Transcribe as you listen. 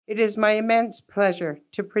It is my immense pleasure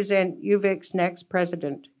to present UVic's next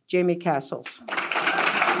president, Jamie Castles.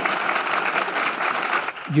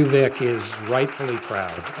 UVic is rightfully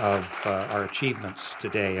proud of our achievements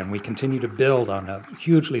today, and we continue to build on a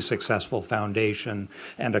hugely successful foundation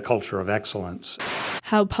and a culture of excellence.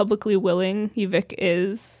 How publicly willing UVic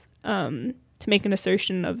is to make an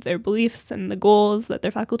assertion of their beliefs and the goals that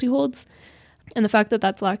their faculty holds. And the fact that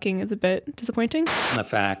that's lacking is a bit disappointing. And the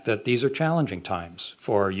fact that these are challenging times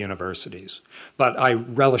for universities. But I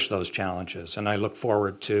relish those challenges, and I look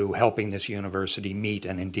forward to helping this university meet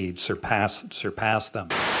and indeed surpass them.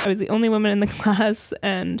 I was the only woman in the class,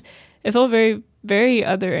 and it felt very, very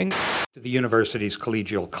othering. The university's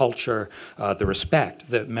collegial culture, the respect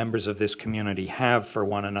that members of this community have for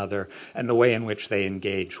one another, and the way in which they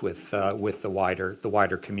engage with the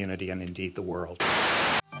wider community and indeed the world.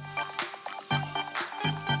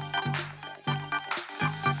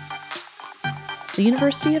 The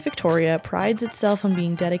University of Victoria prides itself on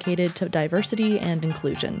being dedicated to diversity and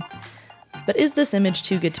inclusion. But is this image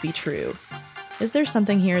too good to be true? Is there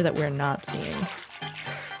something here that we're not seeing?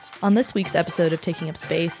 On this week's episode of Taking Up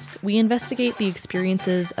Space, we investigate the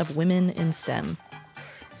experiences of women in STEM.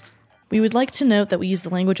 We would like to note that we use the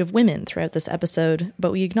language of women throughout this episode,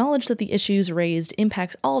 but we acknowledge that the issues raised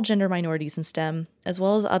impact all gender minorities in STEM, as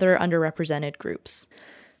well as other underrepresented groups.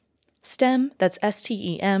 STEM, that's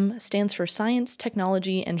STEM, stands for Science,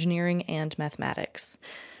 Technology, Engineering, and Mathematics.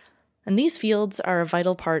 And these fields are a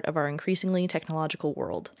vital part of our increasingly technological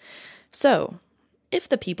world. So, if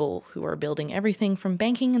the people who are building everything from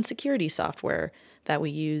banking and security software that we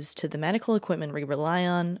use to the medical equipment we rely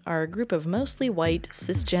on are a group of mostly white,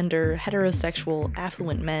 cisgender, heterosexual,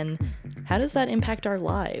 affluent men, how does that impact our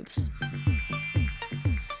lives?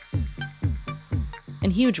 In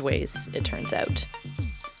huge ways, it turns out.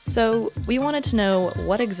 So, we wanted to know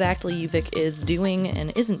what exactly UVic is doing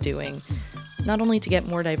and isn't doing, not only to get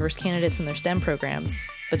more diverse candidates in their STEM programs,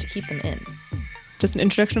 but to keep them in. Just an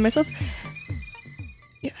introduction of myself?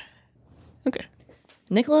 Yeah. Okay.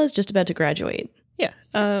 Nicola is just about to graduate. Yeah.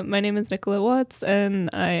 My name is Nicola Watts, and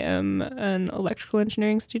I am an electrical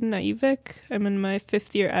engineering student at UVic. I'm in my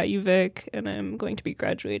 5th year at UVic, and I'm going to be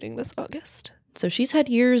graduating this August. So she's had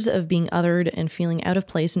years of being othered and feeling out of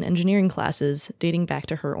place in engineering classes dating back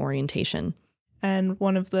to her orientation. And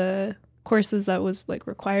one of the courses that was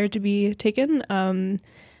required to be taken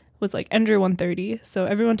was Ender 130. So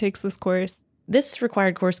everyone takes this course. This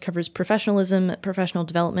required course covers professionalism, professional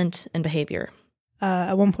development, and behavior.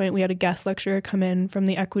 At one point, we had a guest lecturer come in from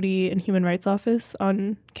the Equity and Human Rights Office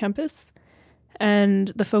on campus.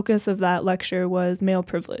 And the focus of that lecture was male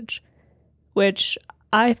privilege, which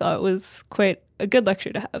I thought was quite a good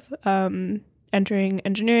lecture to have. Entering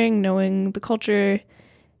engineering, knowing the culture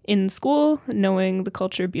in school, knowing the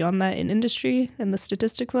culture beyond that in industry, and the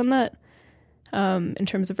statistics on that in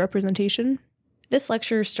terms of representation. This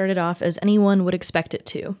lecture started off as anyone would expect it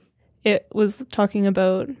to. It was talking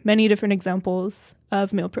about many different examples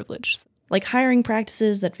of male privilege. Like hiring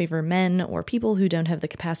practices that favor men or people who don't have the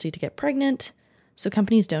capacity to get pregnant, so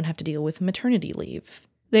companies don't have to deal with maternity leave.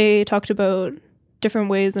 They talked about different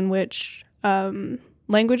ways in which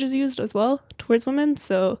language is used as well towards women.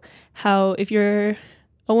 So how if you're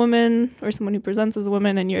a woman or someone who presents as a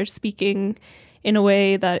woman and you're speaking in a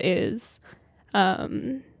way that is,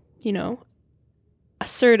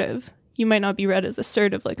 assertive, you might not be read as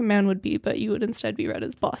assertive like a man would be, but you would instead be read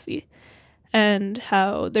as bossy. And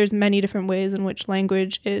how there's many different ways in which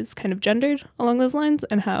language is kind of gendered along those lines,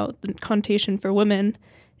 and how the connotation for women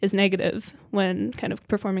is negative when kind of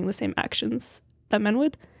performing the same actions that men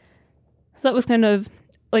would. So that was kind of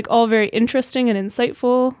all very interesting and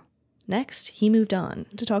insightful. Next, he moved on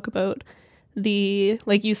to talk about the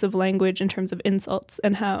use of language in terms of insults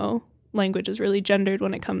and how language is really gendered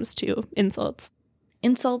when it comes to insults.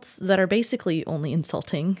 Insults that are basically only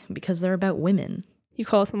insulting because they're about women. You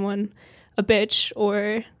call someone a bitch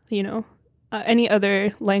or, any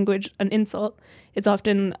other language an insult. It's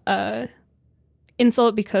often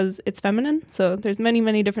insult because it's feminine. So there's many,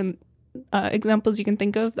 many different examples you can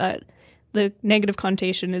think of that the negative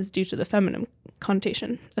connotation is due to the feminine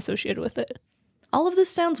connotation associated with it. All of this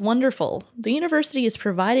sounds wonderful. The university is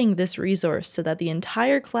providing this resource so that the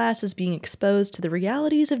entire class is being exposed to the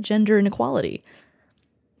realities of gender inequality.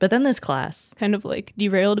 But then this class kind of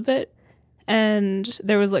derailed a bit, and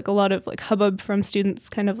there was a lot of hubbub from students,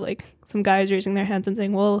 kind of some guys raising their hands and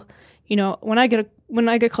saying, well, when I get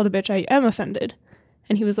called a bitch, I am offended.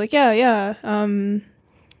 And he was like, yeah,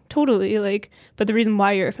 totally, but the reason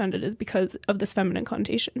why you're offended is because of this feminine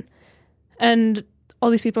connotation. And all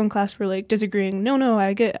these people in class were disagreeing, no,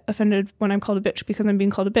 I get offended when I'm called a bitch because I'm being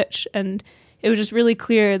called a bitch. And it was just really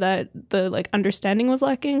clear that the like understanding was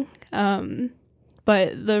lacking.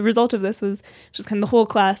 But the result of this was just kind of the whole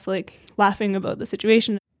class like laughing about the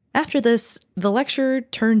situation. After this, the lecture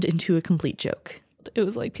turned into a complete joke. It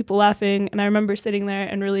was like people laughing, and I remember sitting there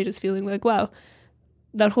and really just feeling like, wow,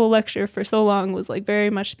 that whole lecture for so long was like very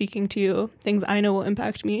much speaking to things I know will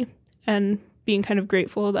impact me, and being kind of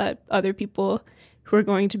grateful that other people who are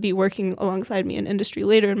going to be working alongside me in industry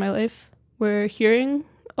later in my life were hearing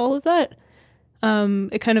all of that.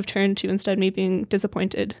 It kind of turned to instead me being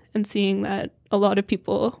disappointed and seeing that a lot of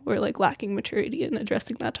people were like lacking maturity in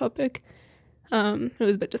addressing that topic. It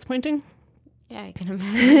was a bit disappointing. Yeah, I can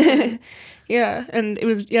imagine. Yeah, and it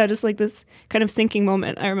was, just like this kind of sinking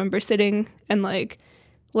moment. I remember sitting and like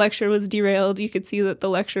lecture was derailed. You could see that the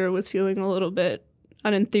lecturer was feeling a little bit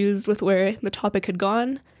unenthused with where the topic had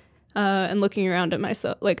gone, and looking around at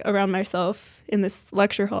myself, like around myself in this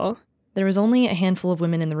lecture hall. There was only a handful of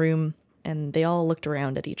women in the room, and they all looked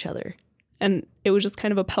around at each other. And it was just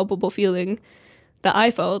kind of a palpable feeling that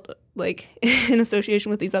I felt like in association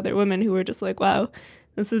with these other women who were just like, wow,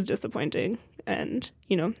 this is disappointing. And,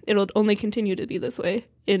 it'll only continue to be this way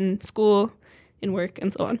in school, in work,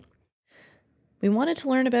 and so on. We wanted to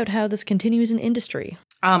learn about how this continues in industry.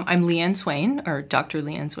 I'm Leanne Swain, or Dr.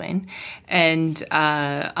 Leanne Swain, and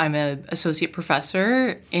I'm an associate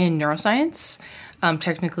professor in neuroscience,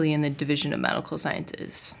 technically in the Division of Medical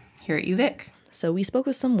Sciences here at UVic. So we spoke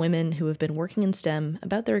with some women who have been working in STEM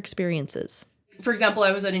about their experiences. For example,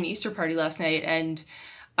 I was at an Easter party last night, and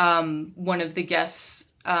one of the guests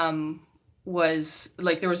was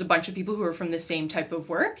like, there was a bunch of people who were from the same type of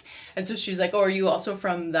work. And so she was like, oh, are you also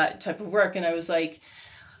from that type of work? And I was like,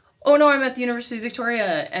 oh no, I'm at the University of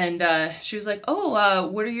Victoria. And she was like, oh,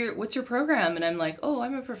 what's your program? And I'm like, oh,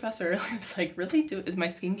 I'm a professor. I was like, really? Is my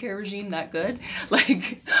skincare regime that good?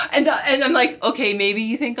 Like, and I'm like, okay, maybe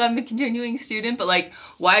you think I'm a continuing student, but like,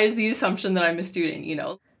 why is the assumption that I'm a student,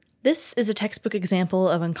 This is a textbook example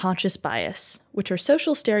of unconscious bias, which are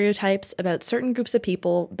social stereotypes about certain groups of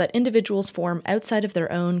people that individuals form outside of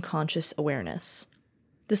their own conscious awareness.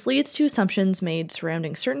 This leads to assumptions made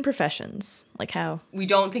surrounding certain professions, like how we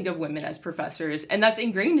don't think of women as professors, and that's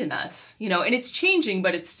ingrained in us, and it's changing,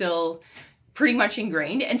 but it's still pretty much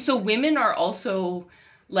ingrained. And so women are also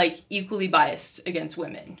like equally biased against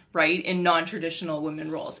women, right? In non-traditional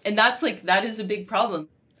women roles. And that is a big problem.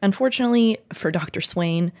 Unfortunately, for Dr.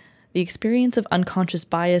 Swain, the experience of unconscious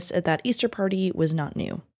bias at that Easter party was not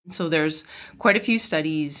new. So there's quite a few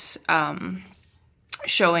studies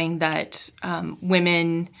showing that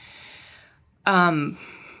women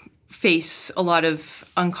face a lot of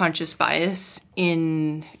unconscious bias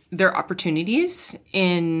in their opportunities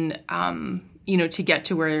in, to get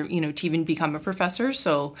to where, to even become a professor.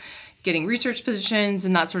 So getting research positions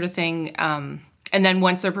and that sort of thing. And then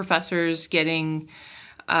once they're professors, getting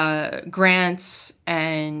grants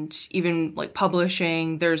and even like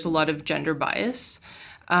publishing, there's a lot of gender bias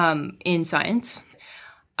in science.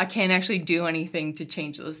 I can't actually do anything to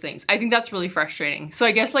change those things. I think that's really frustrating. So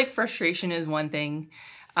I guess like frustration is one thing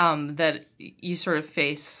that you sort of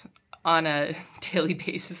face on a daily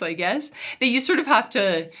basis, I guess, that you sort of have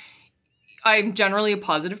to, I'm generally a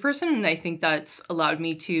positive person, and I think that's allowed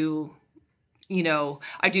me to,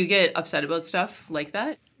 I do get upset about stuff like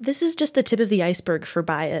that. This is just the tip of the iceberg for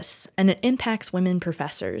bias, and it impacts women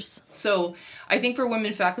professors. So I think for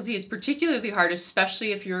women faculty, it's particularly hard,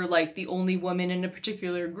 especially if you're like the only woman in a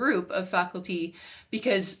particular group of faculty,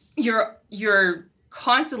 because you're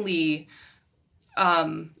constantly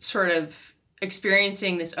sort of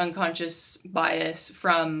experiencing this unconscious bias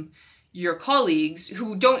from your colleagues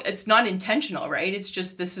who it's not intentional, right? It's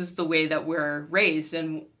just, this is the way that we're raised,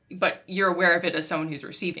 but you're aware of it as someone who's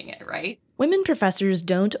receiving it, right? Women professors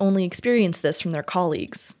don't only experience this from their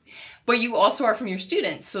colleagues. But you also are from your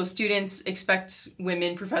students. So students expect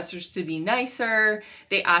women professors to be nicer.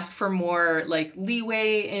 They ask for more like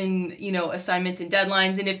leeway in, assignments and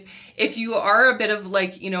deadlines. And if you are a bit of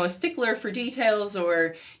like, a stickler for details,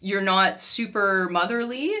 or you're not super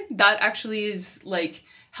motherly, that actually is like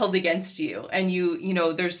held against you. And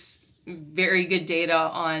there's very good data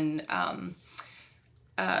on,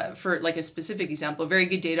 for like a specific example, very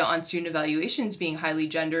good data on student evaluations being highly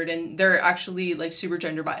gendered, and they're actually like super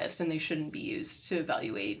gender biased, and they shouldn't be used to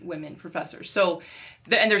evaluate women professors. So,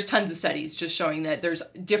 and there's tons of studies just showing that there's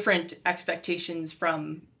different expectations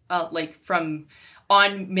from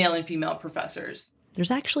on male and female professors.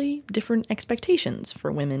 There's actually different expectations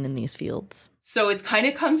for women in these fields. So it kind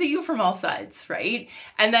of comes at you from all sides, right?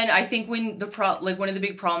 And then I think when one of the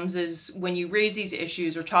big problems is when you raise these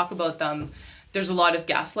issues or talk about them, there's a lot of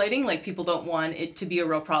gaslighting, like people don't want it to be a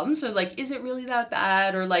real problem. So like, is it really that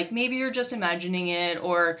bad? Or like, maybe you're just imagining it,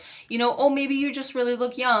 or, you know, oh, maybe you just really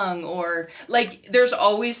look young, or like, there's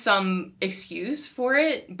always some excuse for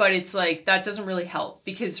it, but it's like, that doesn't really help,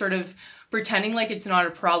 because sort of pretending like it's not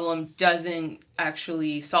a problem doesn't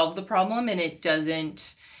actually solve the problem, and it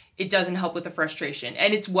doesn't help with the frustration,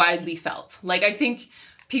 and it's widely felt. Like, I think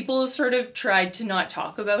people sort of tried to not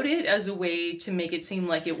talk about it as a way to make it seem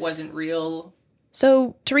like it wasn't real.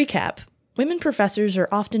 So, to recap, women professors are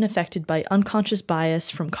often affected by unconscious bias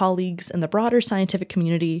from colleagues and the broader scientific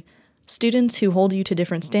community, students who hold you to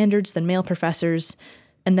different standards than male professors,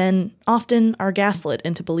 and then often are gaslit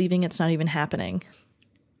into believing it's not even happening.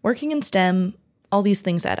 Working in STEM, all these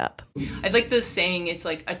things add up. I like the saying, it's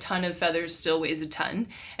like a ton of feathers still weighs a ton.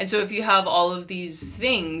 And so if you have all of these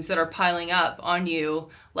things that are piling up on you,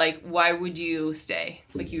 like, why would you stay?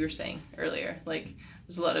 Like you were saying earlier, like,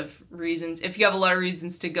 there's a lot of reasons. If you have a lot of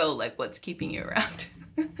reasons to go, like, what's keeping you around?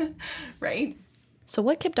 Right? So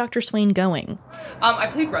what kept Dr. Swain going? I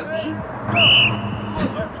played rugby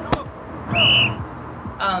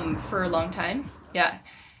for a long time. Yeah.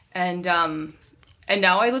 And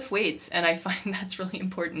now I lift weights, and I find that's really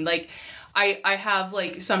important. Like, I have,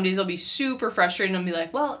 like, some days I'll be super frustrated and I'll be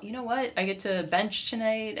like, well, you know what? I get to bench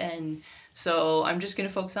tonight, and so I'm just going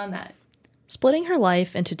to focus on that. Splitting her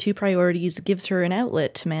life into two priorities gives her an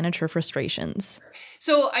outlet to manage her frustrations.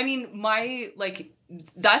 So, I mean,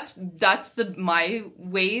 that's my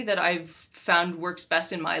way that I've found works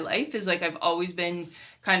best in my life is, like, I've always been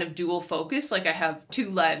kind of dual focused. Like, I have two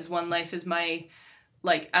lives. One life is my,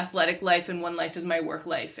 like, athletic life, and one life is my work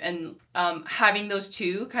life. And having those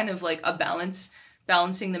two, kind of like a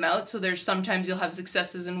balancing them out. So there's sometimes you'll have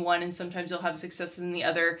successes in one, and sometimes you'll have successes in the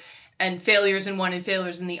other, and failures in one and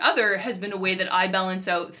failures in the other has been a way that I balance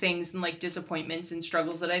out things and, like, disappointments and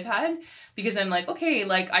struggles that I've had, because I'm like, okay,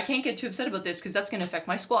 like, I can't get too upset about this because that's going to affect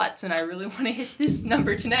my squats, and I really want to hit this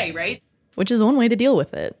number tonight, right? Which is one way to deal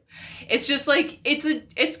with it. It's just like,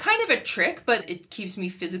 it's kind of a trick, but it keeps me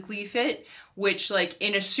physically fit, which, like,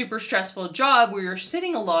 in a super stressful job where you're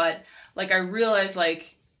sitting a lot, like, I realized,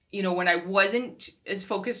 like, you know, when I wasn't as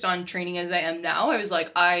focused on training as I am now, I was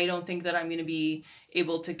like, I don't think that I'm going to be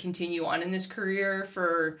able to continue on in this career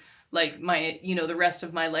for, like, my, you know, the rest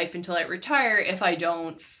of my life until I retire if I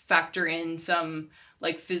don't factor in some,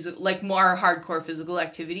 like, more hardcore physical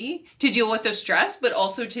activity to deal with the stress, but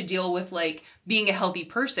also to deal with, like, being a healthy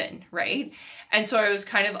person, right? And so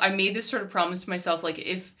I made this sort of promise to myself, like,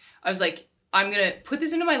 if I was like, I'm going to put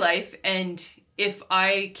this into my life, and if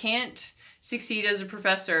I can't succeed as a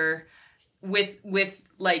professor with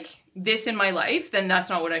like this in my life, then that's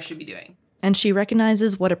not what I should be doing. And she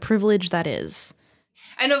recognizes what a privilege that is.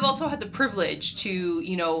 And I've also had the privilege to,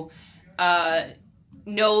 you know that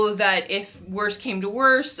if worse came to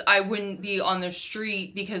worse, I wouldn't be on the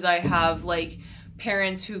street, because I have, like,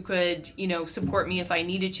 parents who could, you know, support me if I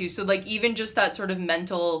needed to. So, like, even just that sort of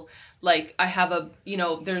mental, like, I have a, you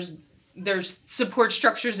know, there's support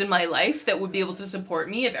structures in my life that would be able to support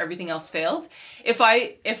me if everything else failed. If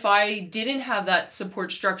I didn't have that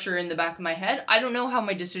support structure in the back of my head, I don't know how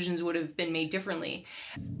my decisions would have been made differently.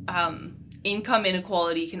 Income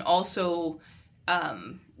inequality can also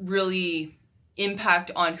really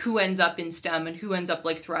impact on who ends up in STEM and who ends up,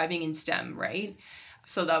 like, thriving in STEM, right?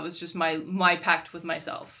 So that was just my pact with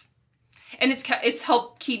myself. And it's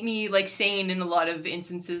helped keep me, like, sane in a lot of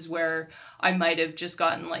instances where I might have just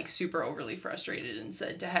gotten, like, super overly frustrated and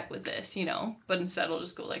said, to heck with this, you know? But instead I'll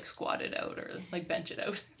just go, like, squat it out or, like, bench it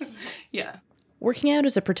out. Yeah. Working out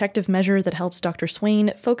is a protective measure that helps Dr.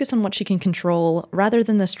 Swain focus on what she can control rather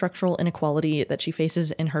than the structural inequality that she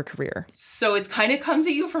faces in her career. So it kind of comes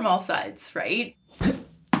at you from all sides, right?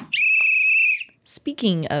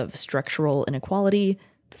 Speaking of structural inequality,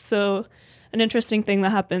 So an interesting thing that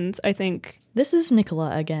happens, I think, this is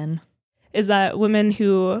Nicola again, is that women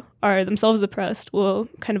who are themselves oppressed will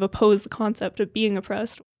kind of oppose the concept of being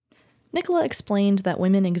oppressed. Nicola explained that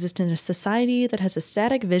women exist in a society that has a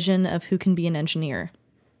static vision of who can be an engineer.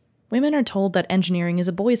 Women are told that engineering is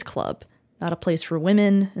a boys' club, not a place for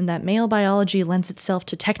women, and that male biology lends itself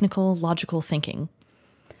to technical, logical thinking.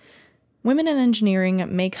 Women in engineering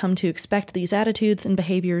may come to expect these attitudes and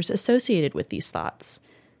behaviors associated with these thoughts.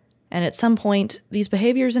 And at some point, these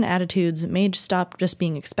behaviors and attitudes may stop just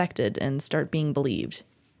being expected and start being believed.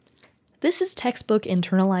 This is textbook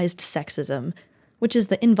internalized sexism, which is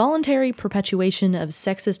the involuntary perpetuation of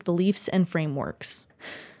sexist beliefs and frameworks.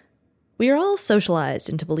 We are all socialized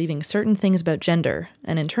into believing certain things about gender,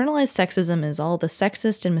 and internalized sexism is all the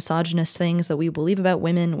sexist and misogynist things that we believe about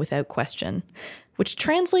women without question, which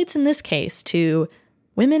translates in this case to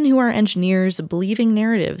Women who are engineers believing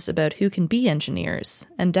narratives about who can be engineers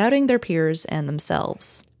and doubting their peers and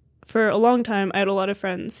themselves. For a long time, I had a lot of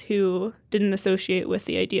friends who didn't associate with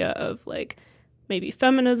the idea of like maybe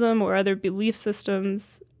feminism or other belief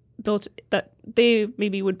systems built that they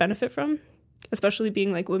maybe would benefit from, especially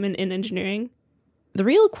being like women in engineering. The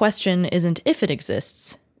real question isn't if it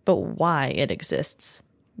exists, but why it exists.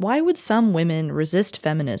 Why would some women resist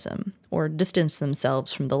feminism or distance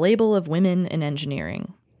themselves from the label of women in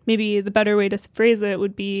engineering? Maybe the better way to phrase it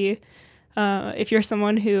would be if you're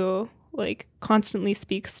someone who like constantly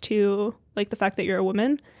speaks to like the fact that you're a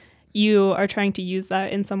woman, you are trying to use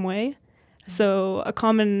that in some way. So a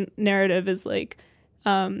common narrative is like,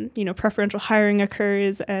 preferential hiring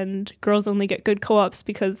occurs and girls only get good co-ops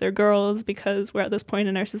because they're girls, because we're at this point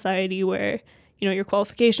in our society where, your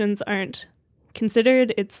qualifications aren't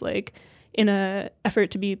considered. It's like in a effort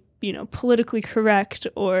to be, politically correct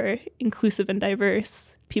or inclusive and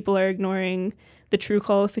diverse, people are ignoring the true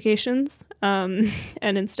qualifications and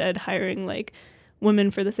instead hiring like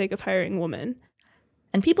women for the sake of hiring women.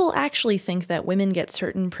 And people actually think that women get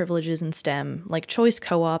certain privileges in STEM, like choice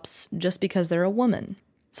co-ops, just because they're a woman.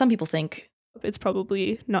 Some people think it's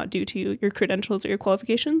probably not due to your credentials or your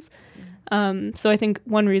qualifications. So I think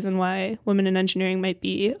one reason why women in engineering might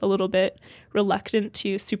be a little bit reluctant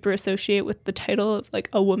to super associate with the title of like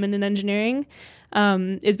a woman in engineering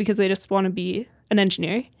is because they just want to be an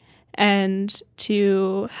engineer. And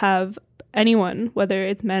to have anyone, whether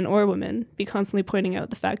it's men or women, be constantly pointing out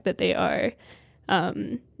the fact that they are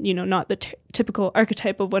not the typical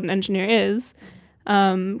archetype of what an engineer is,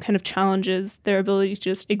 kind of challenges their ability to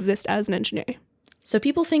just exist as an engineer. So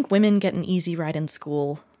people think women get an easy ride in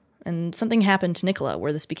school, and something happened to Nicola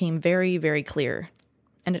where this became very, very clear.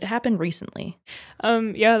 And it happened recently.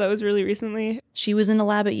 Yeah, that was really recently. She was in a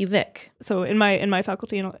lab at UVic. So in my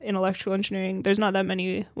faculty in electrical engineering, there's not that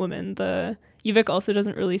many women. The UVic also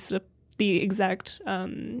doesn't release the exact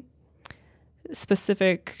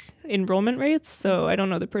specific enrollment rates, so I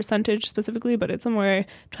don't know the percentage specifically, but it's somewhere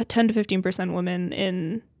 10 to 15% women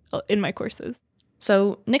in my courses.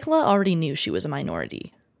 So Nicola already knew she was a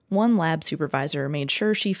minority. One lab supervisor made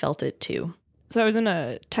sure she felt it too. So I was in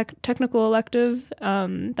a technical elective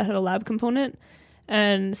that had a lab component,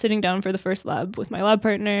 and sitting down for the first lab with my lab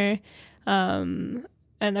partner and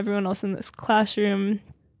everyone else in this classroom,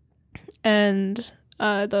 and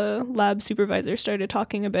the lab supervisor started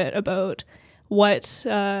talking a bit about what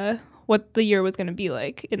the year was going to be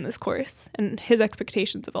like in this course and his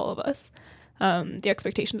expectations of all of us, the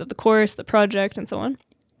expectations of the course, the project, and so on.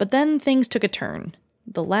 But then things took a turn.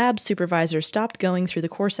 The lab supervisor stopped going through the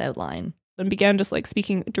course outline and began just like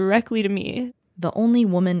speaking directly to me. The only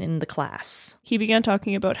woman in the class. He began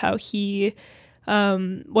talking about how he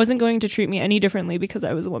wasn't going to treat me any differently because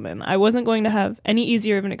I was a woman. I wasn't going to have any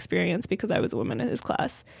easier of an experience because I was a woman in his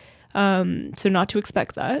class. So not to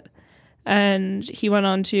expect that. And he went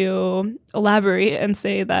on to elaborate and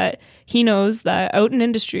say that he knows that out in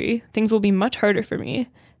industry, things will be much harder for me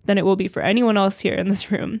than it will be for anyone else here in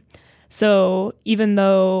this room. So even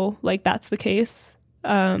though like that's the case,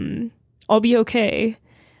 I'll be okay.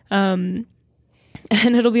 And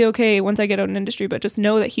it'll be okay once I get out in industry, but just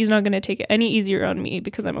know that he's not going to take it any easier on me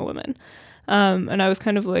because I'm a woman. And I was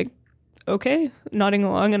kind of like, okay, nodding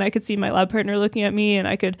along, and I could see my lab partner looking at me, and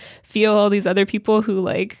I could feel all these other people who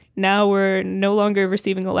like now were no longer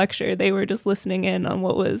receiving a lecture. They were just listening in on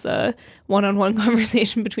what was a one-on-one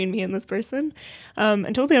conversation between me and this person.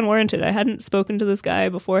 And totally unwarranted. I hadn't spoken to this guy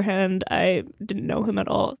beforehand. I didn't know him at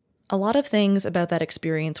all. A lot of things about that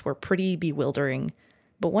experience were pretty bewildering,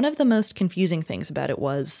 but one of the most confusing things about it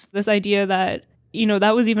was this idea that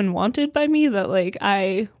that was even wanted by me, that like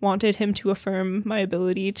I wanted him to affirm my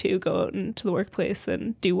ability to go out into the workplace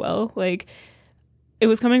and do well. Like it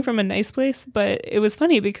was coming from a nice place, but it was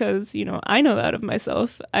funny because, I know that of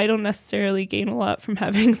myself. I don't necessarily gain a lot from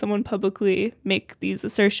having someone publicly make these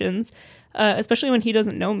assertions, especially when he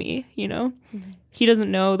doesn't know me, Mm-hmm. He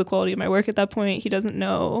doesn't know the quality of my work at that point. He doesn't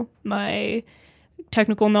know my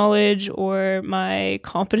technical knowledge or my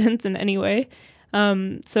competence in any way.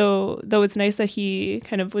 So though it's nice that he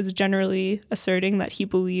kind of was generally asserting that he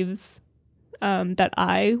believes that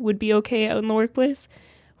I would be okay out in the workplace,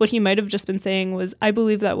 what he might have just been saying was, I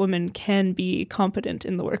believe that women can be competent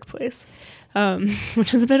in the workplace,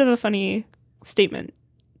 which is a bit of a funny statement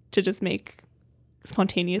to just make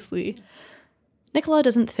spontaneously. Nicola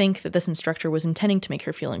doesn't think that this instructor was intending to make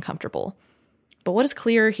her feel uncomfortable. But what is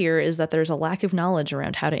clear here is that there's a lack of knowledge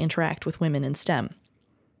around how to interact with women in STEM.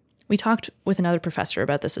 We talked with another professor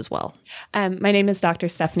about this as well. My name is Dr.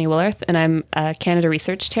 Stephanie Willerth, and I'm a Canada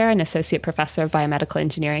Research Chair and Associate Professor of Biomedical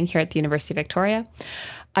Engineering here at the University of Victoria.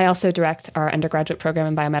 I also direct our undergraduate program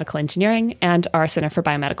in biomedical engineering and our Center for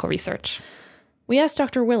Biomedical Research. We asked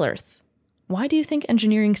Dr. Willerth, why do you think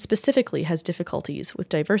engineering specifically has difficulties with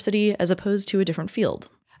diversity as opposed to a different field?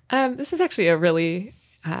 This is actually a really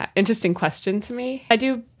interesting question to me. I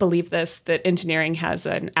do believe that engineering has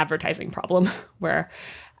an advertising problem where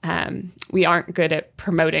we aren't good at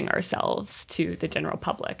promoting ourselves to the general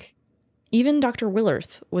public. Even Dr.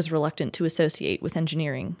 Willerth was reluctant to associate with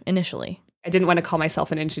engineering initially. I didn't want to call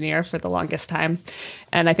myself an engineer for the longest time.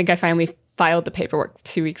 And I think I finally filed the paperwork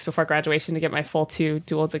 2 weeks before graduation to get my full 2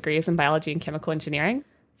 dual degrees in biology and chemical engineering.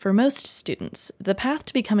 For most students, the path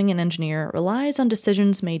to becoming an engineer relies on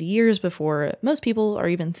decisions made years before most people are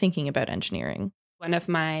even thinking about engineering. One of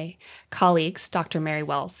my colleagues, Dr. Mary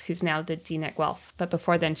Wells, who's now the Dean at Guelph, but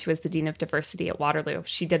before then she was the Dean of Diversity at Waterloo,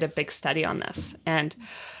 she did a big study on this. And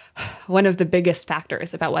one of the biggest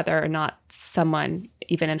factors about whether or not someone,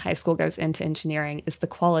 even in high school, goes into engineering is the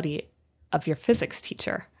quality of your physics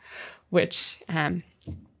teacher, which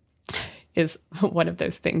is one of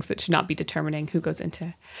those things that should not be determining who goes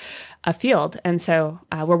into a field. And so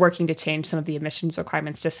we're working to change some of the admissions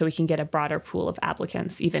requirements just so we can get a broader pool of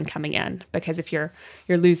applicants even coming in. Because if you're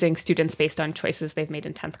losing students based on choices they've made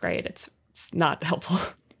in 10th grade, it's not helpful.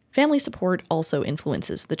 Family support also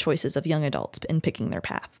influences the choices of young adults in picking their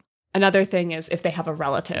path. Another thing is if they have a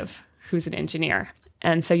relative who's an engineer.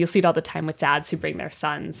 And so you'll see it all the time with dads who bring their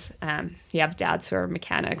sons. You have dads who are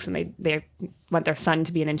mechanics and they want their son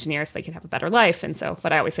to be an engineer so they can have a better life. And so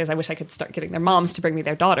what I always say is I wish I could start getting their moms to bring me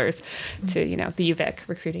their daughters to, the UVic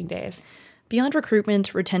recruiting days. Beyond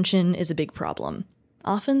recruitment, retention is a big problem.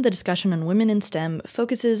 Often the discussion on women in STEM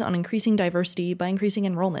focuses on increasing diversity by increasing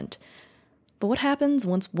enrollment. But what happens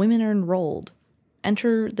once women are enrolled?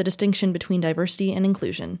 Enter the distinction between diversity and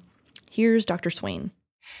inclusion. Here's Dr. Swain.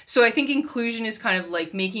 So I think inclusion is kind of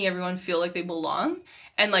like making everyone feel like they belong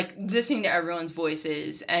and like listening to everyone's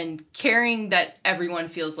voices and caring that everyone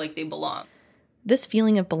feels like they belong. This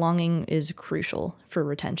feeling of belonging is crucial for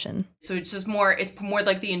retention. So it's more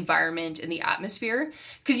like the environment and the atmosphere.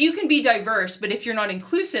 Because you can be diverse, but if you're not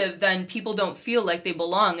inclusive, then people don't feel like they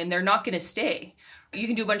belong and they're not going to stay. You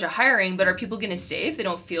can do a bunch of hiring, but are people going to stay if they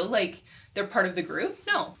don't feel like they're part of the group?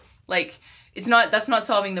 No. That's not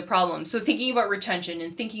solving the problem. So thinking about retention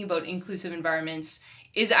and thinking about inclusive environments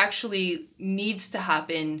needs to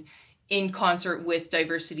happen in concert with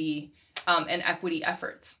diversity and equity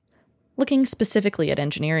efforts. Looking specifically at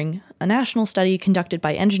engineering, a national study conducted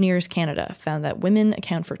by Engineers Canada found that women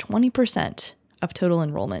account for 20% of total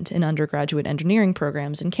enrollment in undergraduate engineering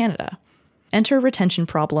programs in Canada. Enter retention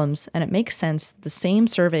problems, and it makes sense the same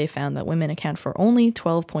survey found that women account for only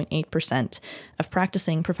 12.8% of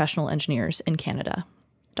practicing professional engineers in Canada.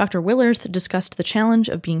 Dr. Willerth discussed the challenge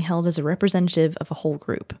of being held as a representative of a whole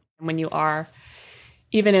group. When you are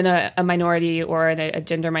even in a minority or in a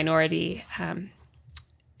gender minority,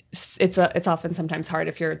 it's often sometimes hard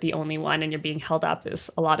if you're the only one and you're being held up as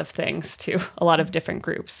a lot of things to a lot of different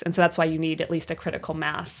groups. And so that's why you need at least a critical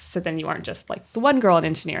mass. So then you aren't just like the one girl in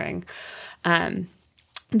engineering,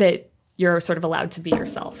 that you're sort of allowed to be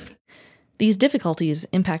yourself. These difficulties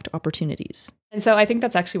impact opportunities. And so I think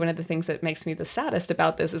that's actually one of the things that makes me the saddest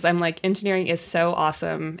about this is I'm like, engineering is so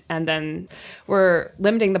awesome. And then we're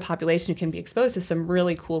limiting the population who can be exposed to some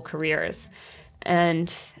really cool careers.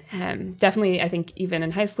 And definitely, I think even in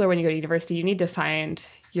high school or when you go to university, you need to find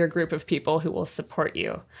your group of people who will support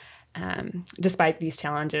you despite these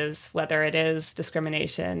challenges, whether it is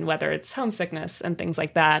discrimination, whether it's homesickness and things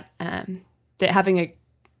like that. That having a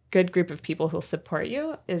good group of people who will support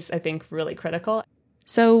you is, I think, really critical.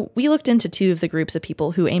 So we looked into 2 of the groups of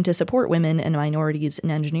people who aim to support women and minorities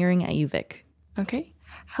in engineering at UVic. Okay.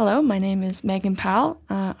 Hello, my name is Megan Powell.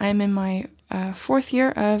 I'm in my 4th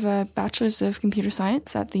year of a Bachelor's of Computer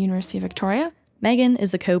Science at the University of Victoria. Megan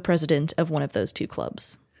is the co-president of one of those 2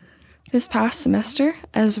 clubs. This past semester,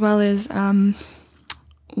 as well as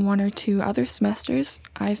 1 or 2 other semesters,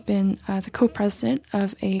 I've been the co-president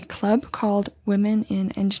of a club called Women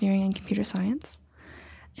in Engineering and Computer Science.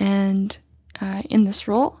 And in this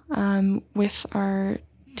role, with our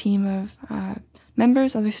team of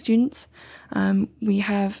members, other students, we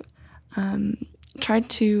have tried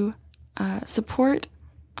to support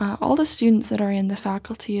all the students that are in the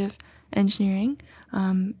Faculty of Engineering,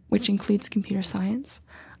 which includes computer science,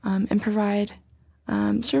 and provide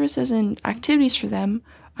services and activities for them,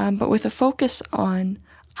 but with a focus on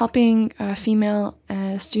helping female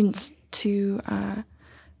students to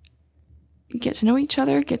get to know each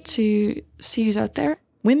other, get to see who's out there.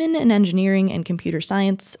 Women in Engineering and Computer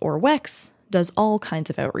Science, or WEX, does all kinds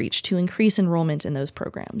of outreach to increase enrollment in those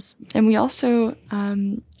programs. And we also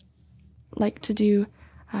like to do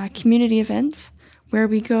community events where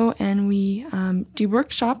we go and we do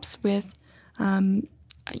workshops with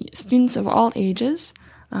students of all ages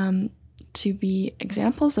to be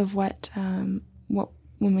examples of what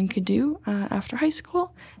women could do after high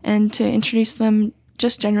school, and to introduce them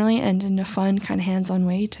just generally and in a fun, kind of hands-on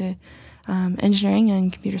way to engineering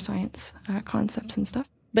and computer science concepts and stuff.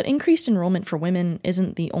 But increased enrollment for women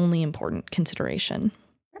isn't the only important consideration.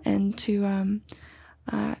 And to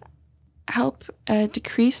help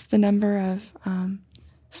decrease the number of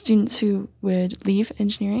students who would leave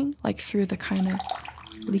engineering, like through the kind of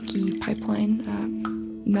leaky pipeline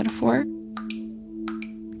metaphor.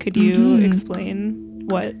 Could you explain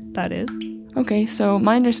what that is? Okay, so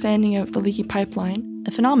my understanding of the leaky pipeline,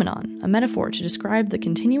 A phenomenon, a metaphor to describe the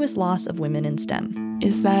continuous loss of women in STEM.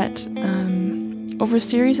 is that over a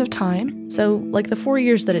series of time, So, like the 4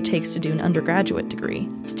 years that it takes to do an undergraduate degree,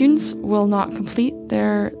 students will not complete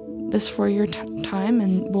this 4-year time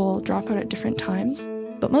and will drop out at different times,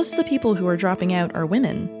 but most of the people who are dropping out are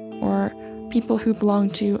women. or people who belong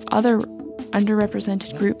to other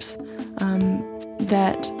underrepresented groups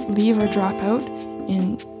that leave or drop out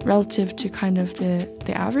in relative to kind of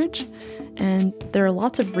the average. And There are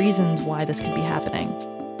lots of reasons why this could be happening.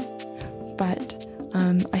 but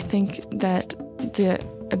I think that the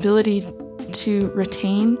ability to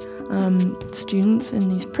retain students in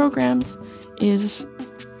these programs is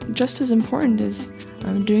just as important as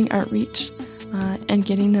doing outreach and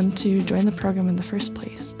getting them to join the program in the first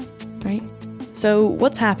place, right? So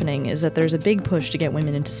what's happening is that there's a big push to get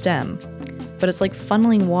women into STEM, but it's like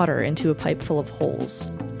funneling water into a pipe full of holes.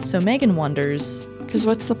 So Megan wonders, Because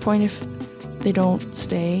what's the point if they don't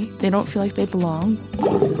stay, they don't feel like they belong?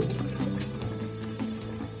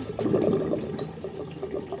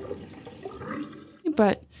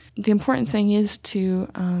 But the important thing is to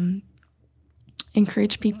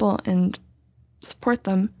encourage people and support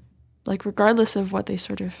them, like regardless of what they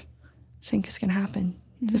sort of think is going to happen,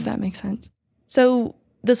 if that makes sense. so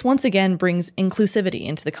this once again brings inclusivity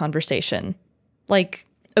into the conversation. Like,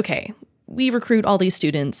 okay, we recruit all these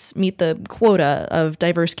students, meet the quota of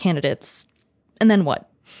diverse candidates, and then what?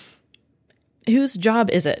 Whose job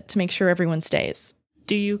is it to make sure everyone stays?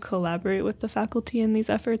 Do you collaborate with the faculty in these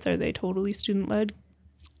efforts? Are they totally student-led?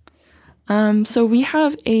 So we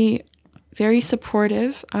have a very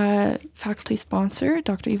supportive faculty sponsor,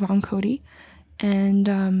 Dr. Yvonne Cody,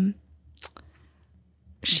 and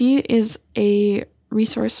she is a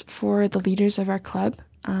resource for the leaders of our club,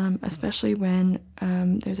 especially when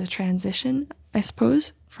there's a transition, I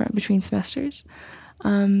suppose, between semesters.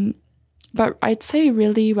 But I'd say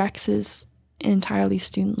really WEX is entirely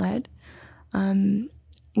student-led.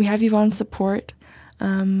 We have Yvonne's support.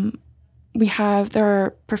 There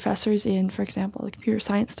are professors in, for example, the computer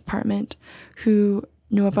science department who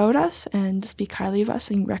know about us and speak highly of us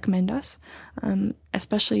and recommend us,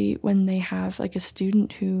 especially when they have like a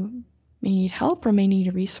student who may need help or may need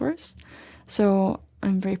a resource. So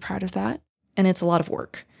I'm very proud of that. And it's a lot of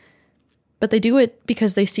work. But they do it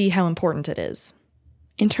because they see how important it is.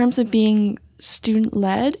 In terms of being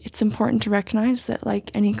student-led, it's important to recognize that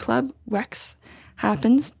like any club, WEX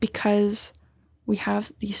happens because we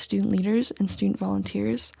have these student leaders and student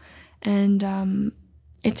volunteers, and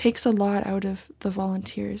it takes a lot out of the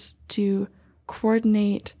volunteers to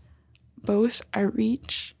coordinate both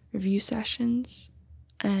outreach, review sessions,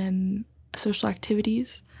 social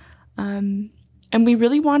activities, and we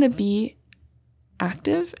really want to be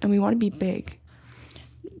active and we want to be big.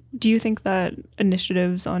 Do you think that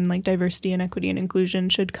initiatives on like diversity and equity and inclusion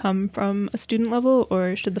should come from a student level,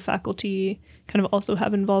 or should the faculty kind of also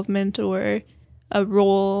have involvement or a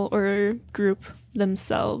role or group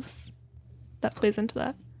themselves that plays into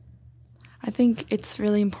that? I think it's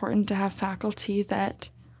really important to have faculty that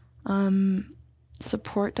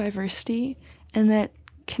support diversity and that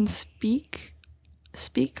can speak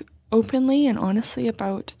openly and honestly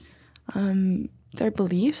about their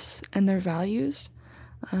beliefs and their values.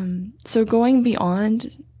 So going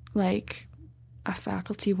beyond like a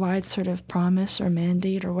faculty-wide sort of promise or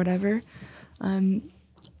mandate or whatever,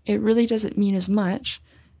 it really doesn't mean as much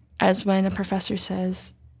as when a professor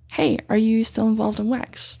says, "Hey, are you still involved in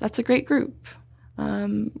WEX? That's a great group.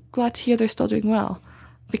 Glad to hear they're still doing well."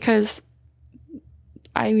 Because,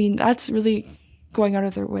 I mean, that's really going out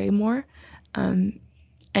of their way more. And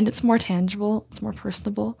it's more tangible, it's more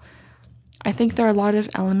personable. I think there are a lot of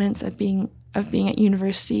elements of being at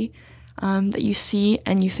university that you see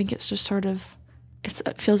and you think it's just sort of,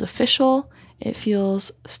 it feels official, it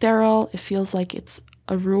feels sterile, it feels like it's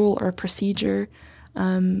a rule or a procedure,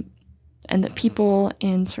 and that people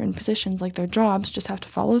in certain positions, like their jobs, just have to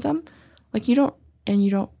follow them. Like you don't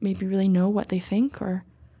maybe really know what they think or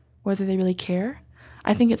whether they really care.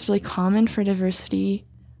 I think it's really common for diversity,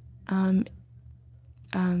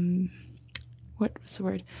 what's the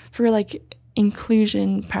word? For like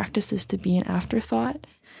inclusion practices to be an afterthought.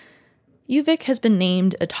 UVic has been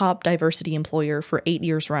named a top diversity employer for 8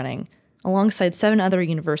 years running, alongside 7 other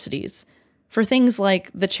universities, for things like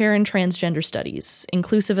the chair in transgender studies,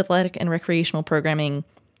 inclusive athletic and recreational programming,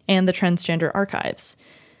 and the transgender archives.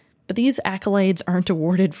 But these accolades aren't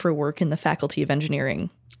awarded for work in the Faculty of Engineering.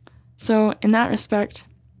 So in that respect,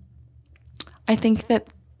 I think that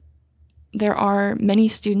there are many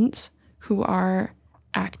students who are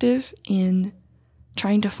active in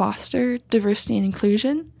trying to foster diversity and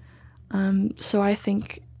inclusion. So I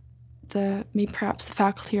think perhaps the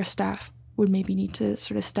faculty or staff would maybe need to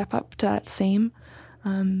sort of step up to that same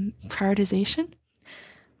prioritization.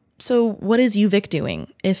 So what is UVic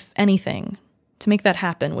doing, if anything, to make that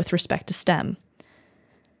happen with respect to STEM?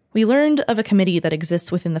 We learned of a committee that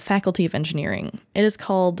exists within the Faculty of Engineering. It is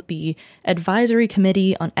called the Advisory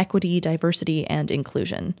Committee on Equity, Diversity, and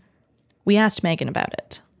Inclusion. We asked Megan about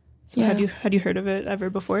it. So had you heard of it ever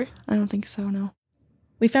before? I don't think so, no.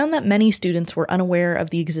 We found that many students were unaware of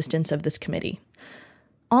the existence of this committee.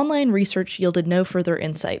 Online research yielded no further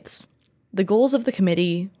insights. The goals of the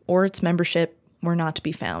committee or its membership were not to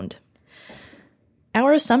be found.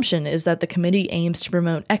 Our assumption is that the committee aims to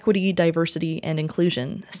promote equity, diversity, and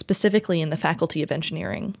inclusion, specifically in the Faculty of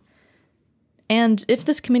Engineering. And if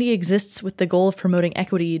this committee exists with the goal of promoting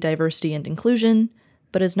equity, diversity, and inclusion,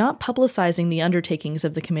 but is not publicizing the undertakings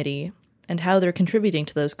of the committee and how they're contributing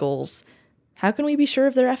to those goals, how can we be sure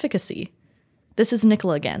of their efficacy? This is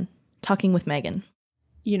Nicola again, talking with Megan.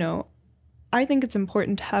 You know, I think it's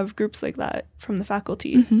important to have groups like that from the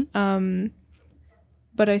faculty. Mm-hmm.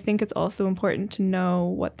 But I think it's also important to know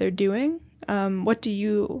what they're doing. What do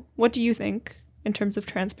you think in terms of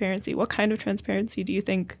transparency? What kind of transparency do you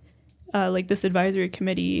think like this advisory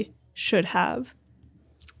committee should have?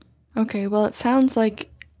 Okay, well, it sounds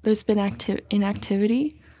like there's been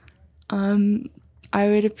inactivity. I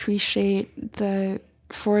would appreciate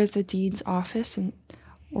for the dean's office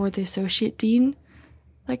or the associate dean,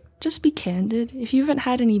 like, just be candid. If you haven't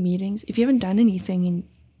had any meetings, if you haven't done anything in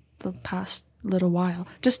the past little while,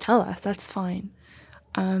 just tell us. That's fine.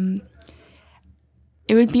 It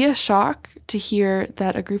would be a shock to hear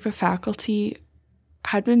that a group of faculty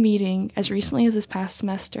had been meeting as recently as this past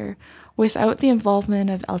semester without the involvement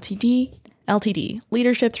of LTD,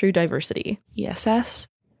 Leadership Through Diversity, ESS,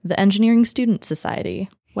 the Engineering Student Society,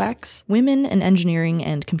 WEX, Women in Engineering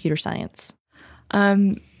and Computer Science.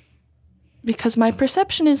 Because my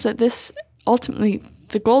perception is that this, ultimately,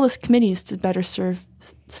 the goal of this committee is to better serve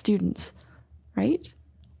students, right?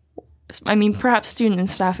 I mean, perhaps student and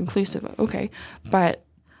staff inclusive, okay, but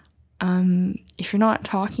if you're not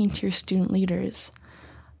talking to your student leaders,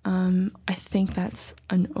 I think that's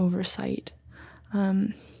an oversight.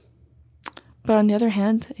 But on the other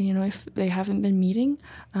hand, you know, if they haven't been meeting,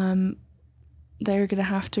 they're going to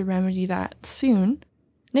have to remedy that soon.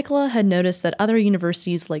 Nicola had noticed that other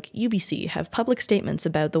universities like UBC have public statements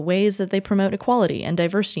about the ways that they promote equality and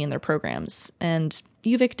diversity in their programs, and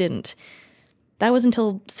UVic didn't. That was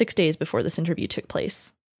until 6 days before this interview took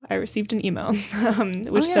place. I received an email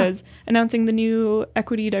which says, announcing the new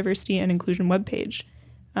Equity, Diversity, and Inclusion webpage.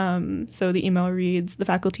 So the email reads, the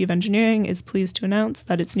Faculty of Engineering is pleased to announce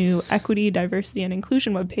that its new Equity, Diversity, and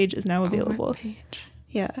Inclusion webpage is now available.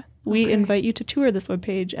 Yeah. We invite you to tour this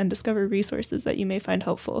webpage and discover resources that you may find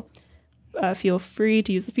helpful. Feel free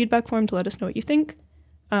to use the feedback form to let us know what you think.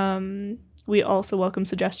 We also welcome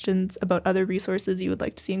suggestions about other resources you would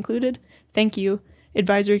like to see included. Thank you.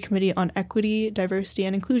 Advisory Committee on Equity, Diversity,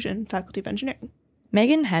 and Inclusion, Faculty of Engineering.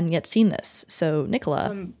 Megan hadn't yet seen this, so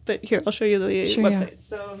Nicola... but here, I'll show you the website. Yeah.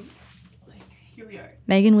 So, here we are.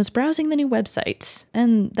 Megan was browsing the new website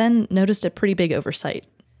and then noticed a pretty big oversight.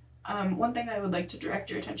 One thing I would like to direct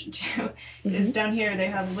your attention to is down here they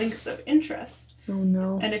have links of interest. Oh,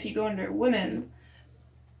 no. And if you go under women,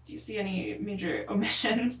 do you see any major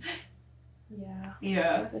omissions?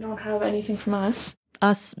 Yeah. They don't have anything from us.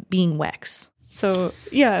 Us being WEX. So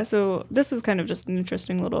this is kind of just an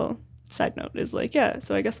interesting little side note, is like,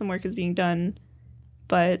 so I guess some work is being done,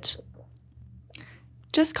 but...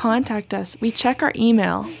 Just contact us. We check our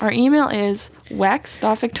email. Our email is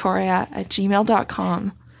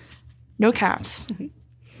wex.victoria@gmail.com. No caps.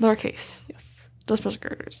 Lowercase. Yes. No special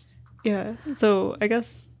characters. Yeah. So I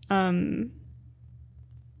guess, how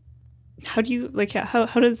do you, how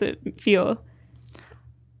does it feel?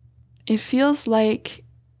 It feels like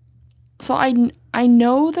So I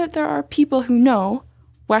know that there are people who know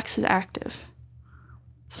WEX is active.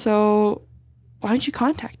 So why don't you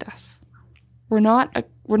contact us? We're not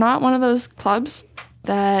one of those clubs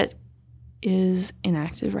that is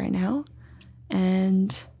inactive right now.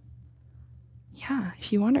 And yeah,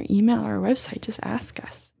 if you want our email or our website, just ask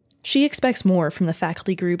us. She expects more from the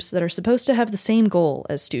faculty groups that are supposed to have the same goal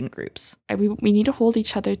as student groups. We need to hold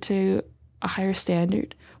each other to a higher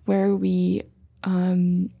standard where we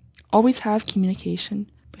always have communication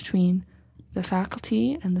between the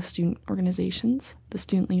faculty and the student organizations, the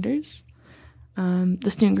student leaders, the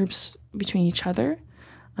student groups between each other,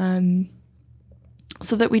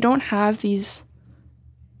 so that we don't have these,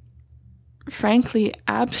 frankly,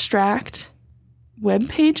 abstract web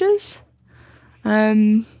pages.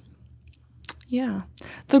 Yeah.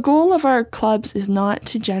 The goal of our clubs is not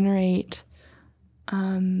to generate...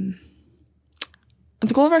 the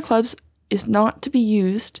goal of our clubs is not to be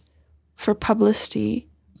used for publicity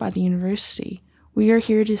by the university. We are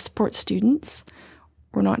here to support students.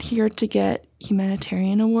 We're not here to get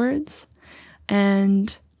humanitarian awards.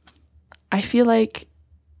 And I feel like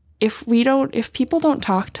if people don't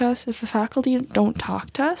talk to us, if the faculty don't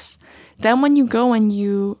talk to us, then when you go and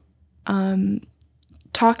you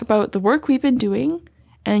talk about the work we've been doing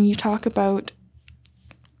and you talk about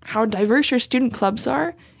how diverse your student clubs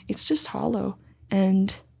are, it's just hollow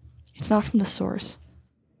and it's not from the source.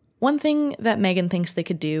 One thing that Megan thinks they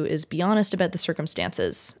could do is be honest about the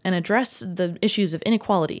circumstances and address the issues of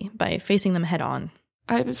inequality by facing them head on.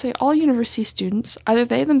 I would say all university students, either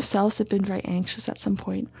they themselves have been very anxious at some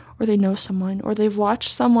point, or they know someone, or they've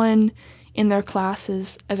watched someone in their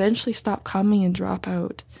classes eventually stop coming and drop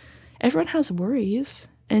out. Everyone has worries,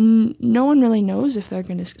 and no one really knows if they're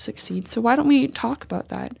going to succeed. So why don't we talk about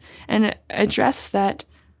that and address that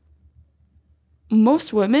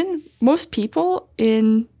most people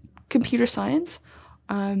in computer science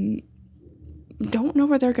don't know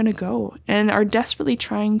where they're going to go and are desperately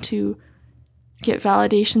trying to get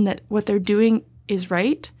validation that what they're doing is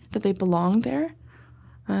right, that they belong there.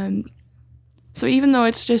 So even though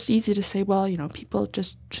it's just easy to say, well, people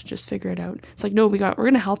should just figure it out. It's like, no, we're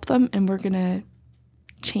going to help them and we're going to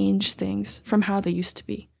change things from how they used to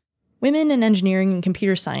be. Women in engineering and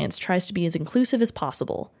computer science tries to be as inclusive as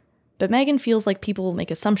possible, but Megan feels like people make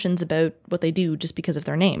assumptions about what they do just because of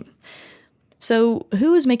their name. So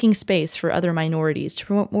who is making space for other minorities to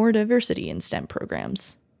promote more diversity in STEM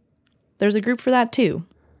programs? There's a group for that too.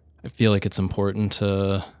 I feel like it's important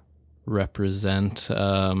to represent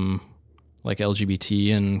like LGBT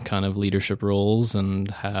in kind of leadership roles and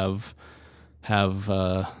have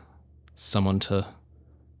someone to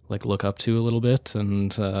like look up to a little bit,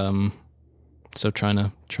 and so trying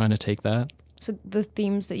to take that. So the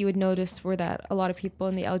themes that you would notice were that a lot of people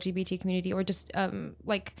in the LGBT community, or just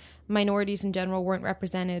like minorities in general, weren't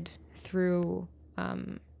represented through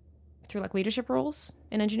like leadership roles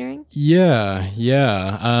in engineering?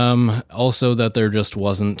 Yeah. Also that there just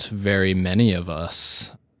wasn't very many of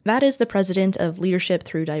us. That is the president of Leadership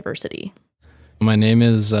Through Diversity. My name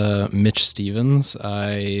is Mitch Stevens.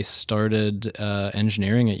 I started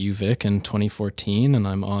engineering at UVic in 2014, and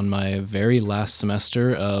I'm on my very last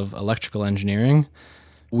semester of electrical engineering.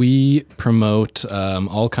 We promote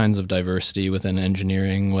all kinds of diversity within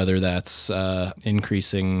engineering, whether that's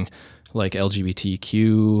increasing like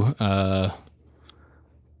LGBTQ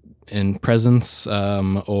in presence,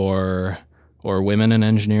 or women in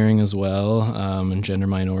engineering as well, and gender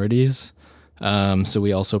minorities. So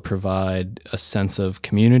we also provide a sense of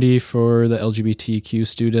community for the LGBTQ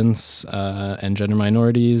students and gender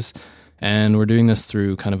minorities, and we're doing this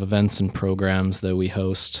through kind of events and programs that we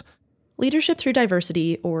host. Leadership Through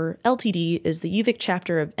Diversity, or LTD, is the UVic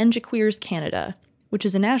chapter of ENGIQueers Canada, which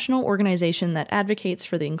is a national organization that advocates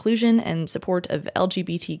for the inclusion and support of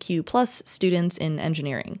LGBTQ+ students in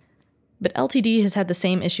engineering. But LTD has had the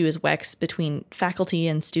same issue as WEX between faculty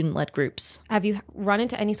and student-led groups. Have you run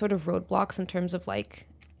into any sort of roadblocks in terms of like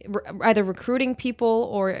either recruiting people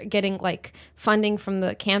or getting like funding from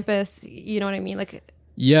the campus? You know what I mean? Like,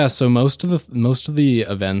 yeah, so most of the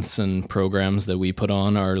events and programs that we put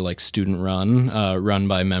on are like student run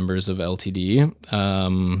by members of LTD.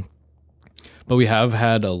 But we have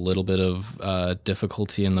had a little bit of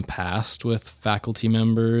difficulty in the past with faculty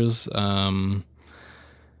members.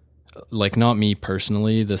 Like not me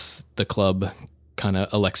personally, the club kind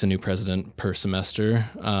of elects a new president per semester.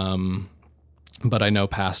 But I know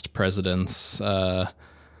past presidents that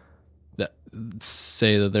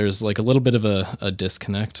say that there's like a little bit of a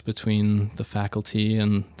disconnect between the faculty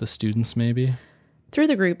and the students maybe. Through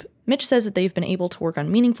the group, Mitch says that they've been able to work on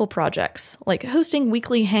meaningful projects, like hosting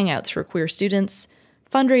weekly hangouts for queer students,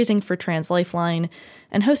 fundraising for Trans Lifeline,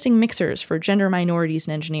 and hosting mixers for gender minorities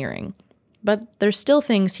in engineering. But there's still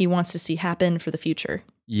things he wants to see happen for the future.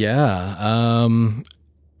 Yeah,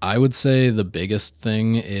 I would say the biggest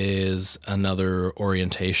thing is another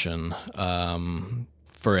orientation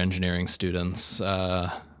for engineering students.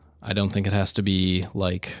 I don't think it has to be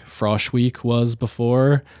like Frosh Week was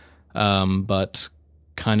before, but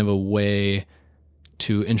kind of a way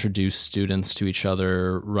to introduce students to each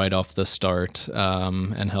other right off the start,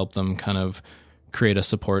 and help them kind of create a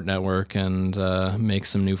support network and make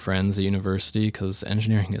some new friends at university, because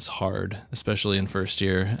engineering is hard, especially in first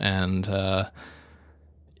year, and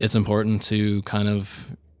it's important to kind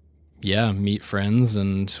of, meet friends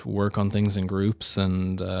and work on things in groups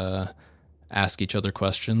and ask each other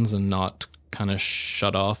questions and not kind of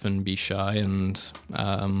shut off and be shy and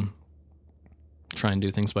try and do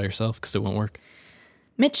things by yourself, because it won't work.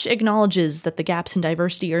 Mitch acknowledges that the gaps in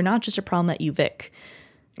diversity are not just a problem at UVic.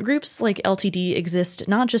 Groups like LTD exist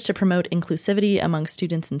not just to promote inclusivity among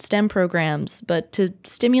students in STEM programs, but to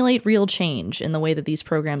stimulate real change in the way that these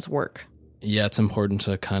programs work. Yeah, it's important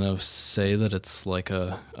to kind of say that it's like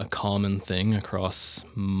a common thing across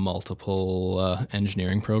multiple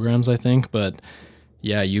engineering programs, I think. But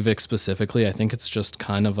yeah, UVic specifically, I think it's just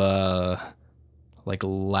kind of a like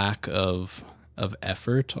lack of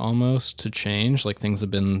effort almost to change. Like things have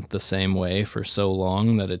been the same way for so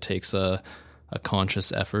long that it takes a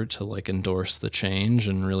conscious effort to like endorse the change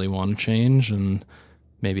and really want to change. And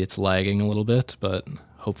maybe it's lagging a little bit, but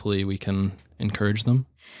hopefully we can encourage them.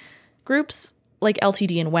 Groups like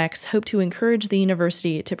LTD and WEX hope to encourage the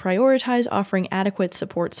university to prioritize offering adequate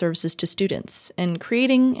support services to students and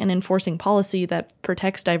creating and enforcing policy that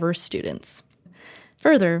protects diverse students.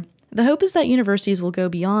 Further, the hope is that universities will go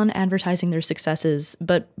beyond advertising their successes,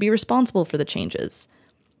 but be responsible for the changes.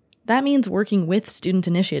 That means working with student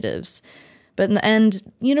initiatives. But in the end,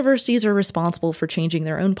 universities are responsible for changing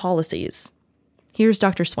their own policies. Here's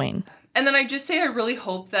Dr. Swain. And then I just say I really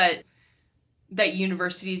hope that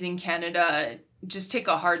universities in Canada just take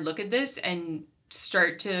a hard look at this and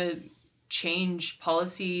start to change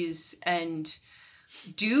policies and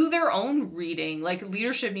do their own reading. Like,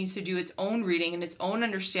 leadership needs to do its own reading and its own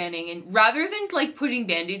understanding, and rather than like putting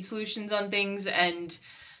band-aid solutions on things and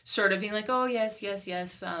sort of being like, oh yes,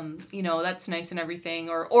 that's nice and everything,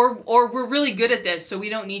 or we're really good at this, so we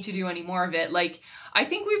don't need to do any more of it. Like, I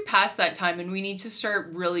think we've passed that time and we need to start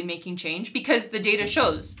really making change, because the data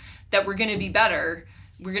shows that we're going to be better,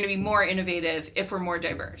 we're going to be more innovative if we're more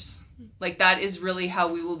diverse. Like, that is really how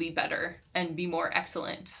we will be better and be more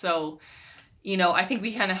excellent. So, I think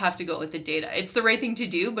we kind of have to go with the data. It's the right thing to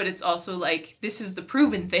do, but it's also like, this is the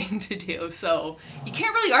proven thing to do. So you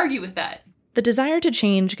can't really argue with that. The desire to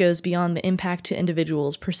change goes beyond the impact to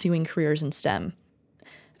individuals pursuing careers in STEM.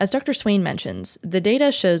 As Dr. Swain mentions, the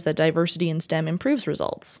data shows that diversity in STEM improves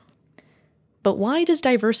results. But why does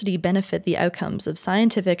diversity benefit the outcomes of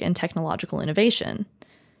scientific and technological innovation?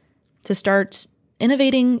 To start,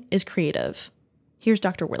 innovating is creative. Here's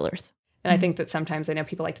Dr. Willerth. And I think that sometimes, I know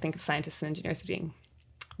people like to think of scientists and engineers as being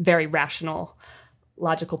very rational,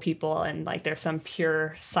 logical people, and like there's some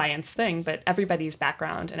pure science thing, but everybody's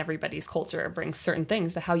background and everybody's culture brings certain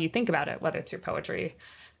things to how you think about it, whether it's your poetry,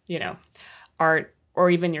 art,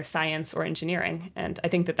 or even your science or engineering. And I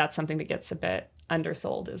think that that's something that gets a bit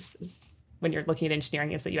undersold is when you're looking at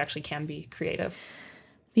engineering, is that you actually can be creative.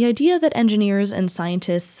 The idea that engineers and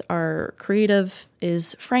scientists are creative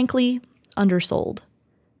is, frankly, undersold.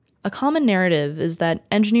 A common narrative is that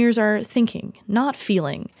engineers are thinking, not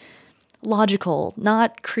feeling, logical,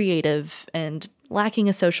 not creative, and lacking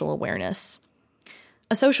a social awareness.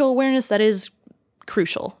 A social awareness that is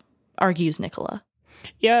crucial, argues Nicola.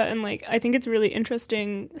 Yeah, and I think it's really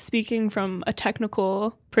interesting, speaking from a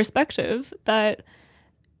technical perspective, that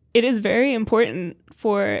it is very important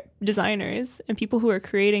for designers and people who are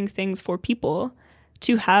creating things for people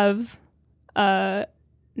to have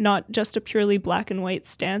not just a purely black and white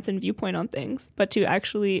stance and viewpoint on things, but to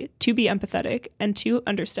be empathetic and to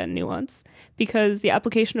understand nuance, because the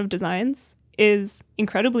application of designs is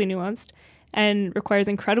incredibly nuanced and requires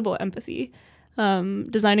incredible empathy.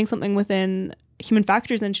 Designing something within human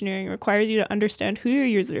factors engineering requires you to understand who your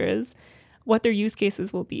user is, what their use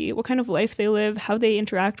cases will be, what kind of life they live, how they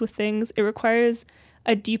interact with things. It requires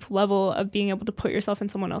a deep level of being able to put yourself in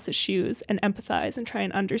someone else's shoes and empathize and try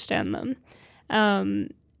and understand them.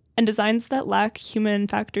 And designs that lack human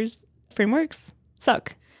factors frameworks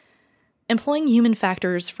suck. Employing human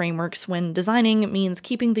factors frameworks when designing means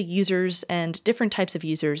keeping the users and different types of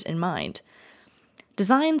users in mind.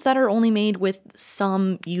 Designs that are only made with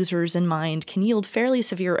some users in mind can yield fairly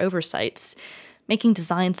severe oversights, making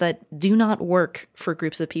designs that do not work for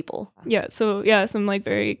groups of people. Yeah, so some like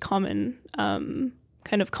very common,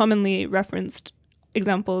 kind of commonly referenced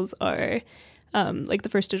examples are like the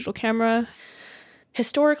first digital camera.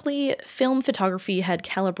 Historically, film photography had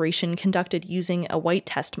calibration conducted using a white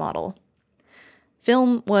test model.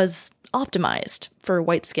 Film was optimized for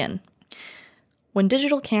white skin. When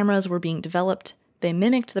digital cameras were being developed, they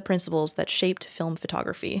mimicked the principles that shaped film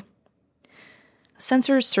photography.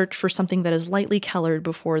 Sensors search for something that is lightly colored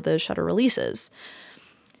before the shutter releases.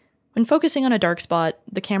 When focusing on a dark spot,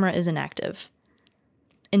 the camera is inactive.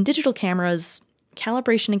 In digital cameras,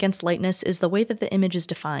 calibration against lightness is the way that the image is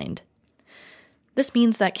defined. This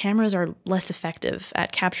means that cameras are less effective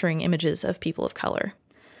at capturing images of people of color.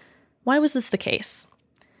 Why was this the case?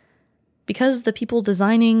 Because the people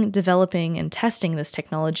designing, developing, and testing this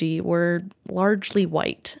technology were largely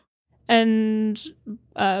white. And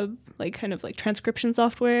like kind of like transcription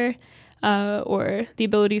software or the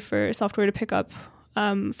ability for software to pick up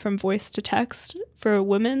from voice to text for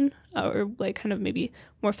women or like kind of maybe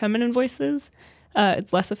more feminine voices,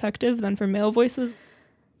 it's less effective than for male voices.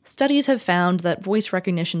 Studies have found that voice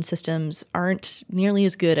recognition systems aren't nearly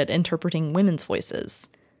as good at interpreting women's voices.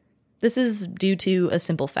 This is due to a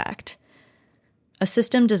simple fact. A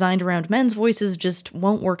system designed around men's voices just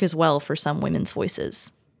won't work as well for some women's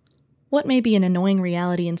voices. What may be an annoying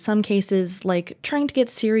reality in some cases, like trying to get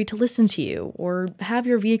Siri to listen to you or have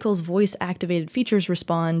your vehicle's voice-activated features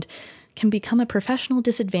respond, can become a professional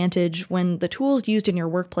disadvantage when the tools used in your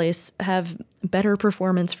workplace have better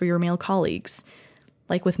performance for your male colleagues,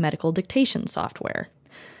 like with medical dictation software.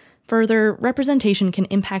 Further, representation can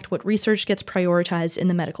impact what research gets prioritized in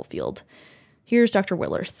the medical field. Here's Dr.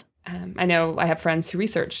 Willerth. I know I have friends who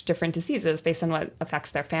research different diseases based on what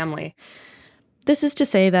affects their family. This is to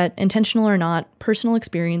say that, intentional or not, personal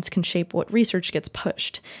experience can shape what research gets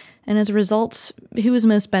pushed, and as a result, who is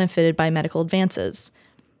most benefited by medical advances.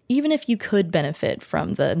 Even if you could benefit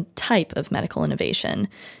from the type of medical innovation,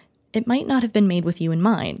 it might not have been made with you in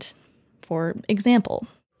mind. For example,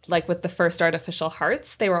 like with the first artificial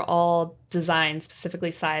hearts, they were all designed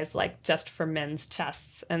specifically sized like just for men's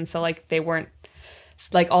chests. And so like they weren't,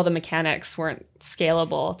 like all the mechanics weren't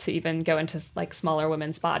scalable to even go into like smaller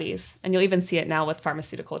women's bodies. And you'll even see it now with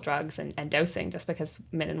pharmaceutical drugs and dosing, just because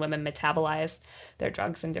men and women metabolize their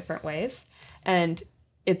drugs in different ways. And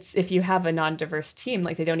it's, if you have a non-diverse team,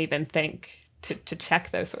 like they don't even think to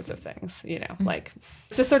check those sorts of things, you know, like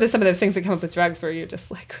it's just sort of some of those things that come up with drugs where you're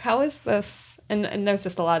just like, how is this? And there's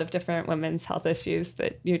just a lot of different women's health issues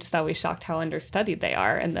that you're just always shocked how understudied they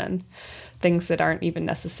are. And then things that aren't even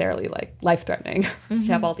necessarily like life-threatening,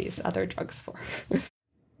 you have all these other drugs for.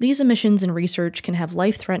 These omissions in research can have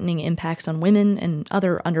life-threatening impacts on women and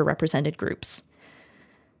other underrepresented groups.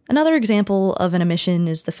 Another example of an omission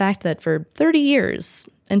is the fact that for 30 years,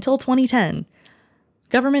 until 2010,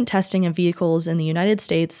 government testing of vehicles in the United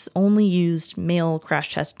States only used male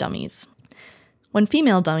crash test dummies. When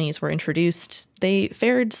female dummies were introduced, they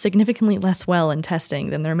fared significantly less well in testing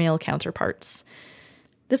than their male counterparts.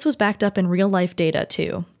 This was backed up in real-life data,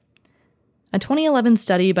 too. A 2011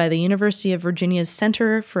 study by the University of Virginia's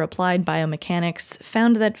Center for Applied Biomechanics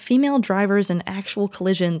found that female drivers in actual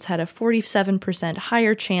collisions had a 47%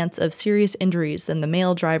 higher chance of serious injuries than the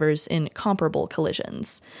male drivers in comparable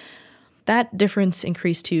collisions. That difference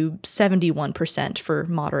increased to 71% for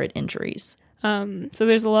moderate injuries. So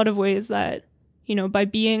there's a lot of ways that, you know, by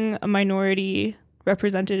being a minority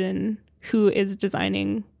represented in who is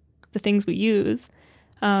designing the things we use,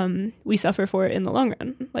 we suffer for it in the long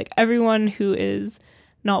run. Like everyone who is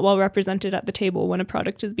not well represented at the table when a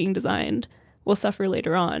product is being designed will suffer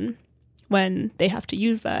later on when they have to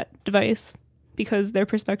use that device because their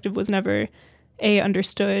perspective was never A,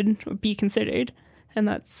 understood, or B, considered. And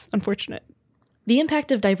that's unfortunate. The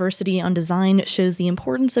impact of diversity on design shows the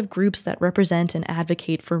importance of groups that represent and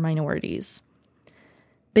advocate for minorities.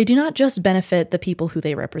 They do not just benefit the people who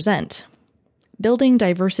they represent. Building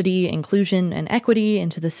diversity, inclusion, and equity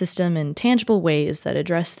into the system in tangible ways that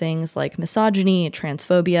address things like misogyny,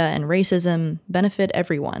 transphobia, and racism benefit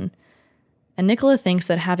everyone. And Nicola thinks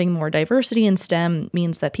that having more diversity in STEM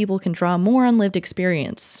means that people can draw more on lived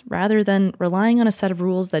experience, rather than relying on a set of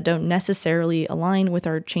rules that don't necessarily align with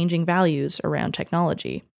our changing values around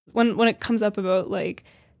technology. When it comes up about like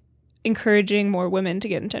encouraging more women to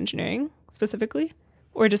get into engineering specifically,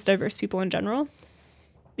 or just diverse people in general,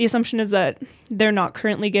 the assumption is that they're not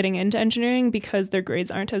currently getting into engineering because their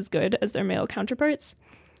grades aren't as good as their male counterparts,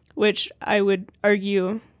 which I would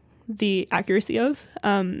argue the accuracy of.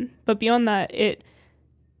 But beyond that, it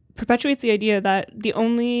perpetuates the idea that the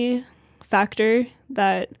only factor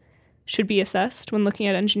that should be assessed when looking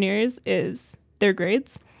at engineers is their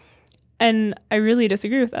grades. And I really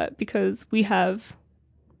disagree with that, because we have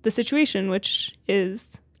the situation, which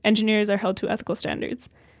is engineers are held to ethical standards.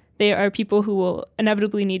 They are people who will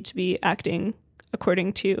inevitably need to be acting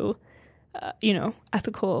according to,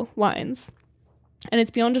 ethical lines. And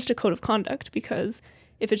it's beyond just a code of conduct, because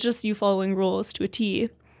if it's just you following rules to a T,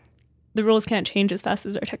 the rules can't change as fast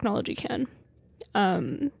as our technology can.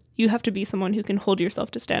 You have to be someone who can hold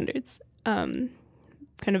yourself to standards, kind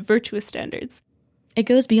of virtuous standards. It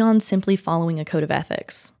goes beyond simply following a code of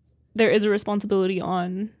ethics. There is a responsibility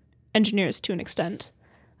on engineers to an extent.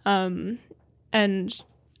 And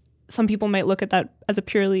some people might look at that as a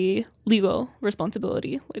purely legal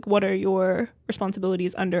responsibility. Like, what are your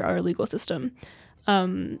responsibilities under our legal system?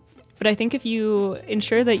 But I think if you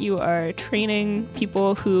ensure that you are training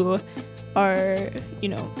people who are,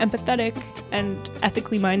 empathetic and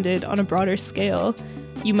ethically minded on a broader scale,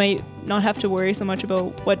 you might not have to worry so much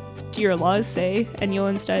about what your laws say, and you'll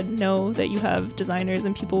instead know that you have designers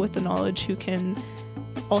and people with the knowledge who can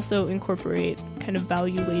also incorporate kind of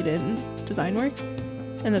value-laden design work,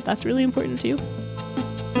 and that's really important too.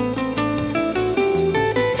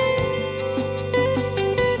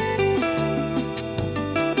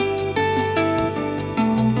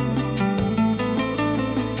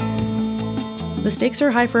 The stakes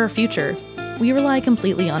are high for our future. We rely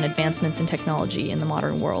completely on advancements in technology in the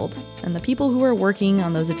modern world, and the people who are working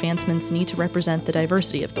on those advancements need to represent the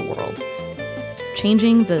diversity of the world.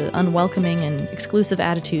 Changing the unwelcoming and exclusive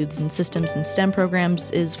attitudes and systems in STEM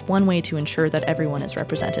programs is one way to ensure that everyone is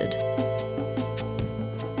represented.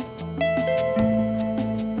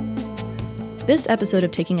 This episode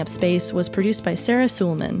of Taking Up Space was produced by Sarah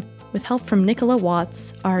Suleman, with help from Nicola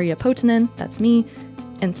Watts, Arya Potanen, that's me,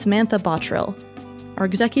 and Samantha Bottrill. Our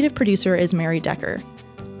executive producer is Mary Decker.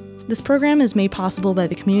 This program is made possible by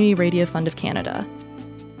the Community Radio Fund of Canada.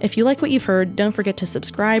 If you like what you've heard, don't forget to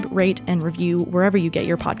subscribe, rate, and review wherever you get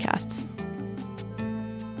your podcasts.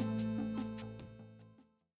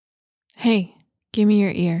 Hey, give me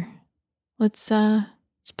your ear. Let's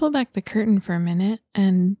pull back the curtain for a minute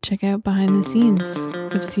and check out behind the scenes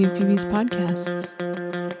of CFUV's podcasts.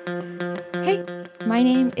 Hey, my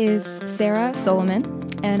name is Sarah Solomon,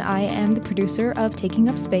 and I am the producer of Taking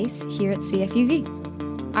Up Space here at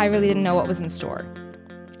CFUV. I really didn't know what was in store.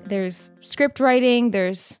 There's script writing,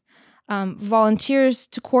 there's volunteers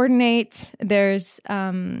to coordinate, there's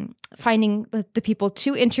finding the people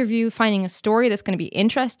to interview, finding a story that's going to be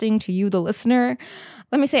interesting to you, the listener.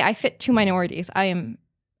 Let me say I fit two minorities. I am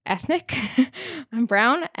ethnic, I'm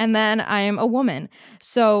brown, and then I am a woman.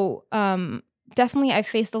 So definitely I've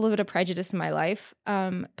faced a little bit of prejudice in my life,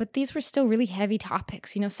 but these were still really heavy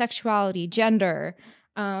topics, sexuality, gender,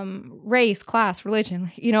 race, class,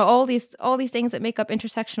 religion, all these things that make up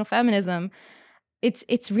intersectional feminism.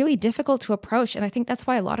 It's really difficult to approach, and I think that's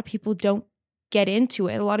why a lot of people don't get into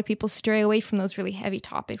it. A lot of people stray away from those really heavy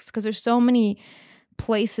topics because there's so many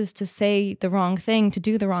places to say the wrong thing, to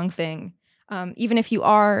do the wrong thing, even if you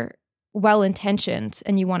are well-intentioned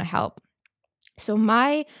and you want to help. So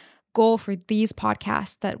my goal for these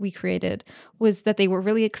podcasts that we created was that they were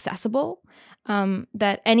really accessible,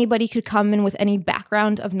 that anybody could come in with any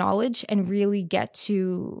background of knowledge and really get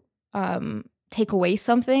to take away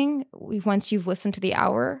something once you've listened to the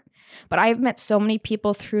hour. But I've met so many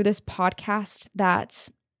people through this podcast that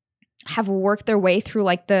have worked their way through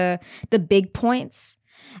like the big points,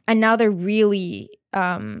 and now they're really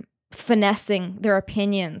finessing their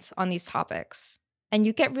opinions on these topics. And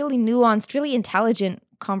you get really nuanced, really intelligent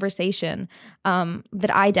conversation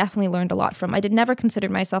that I definitely learned a lot from. I never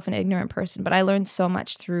considered myself an ignorant person, but I learned so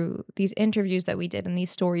much through these interviews that we did and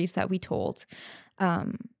these stories that we told.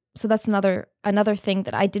 So that's another thing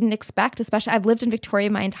that I didn't expect, especially I've lived in Victoria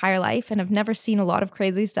my entire life and I've never seen a lot of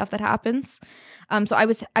crazy stuff that happens. So I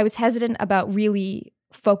was hesitant about really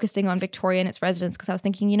focusing on Victoria and its residents because I was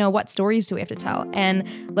thinking, what stories do we have to tell?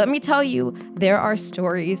 And let me tell you, there are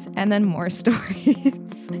stories and then more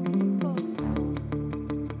stories.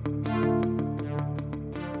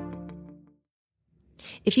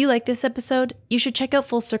 If you like this episode, you should check out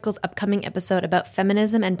Full Circle's upcoming episode about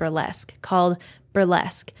feminism and burlesque called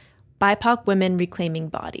Burlesque, BIPOC Women Reclaiming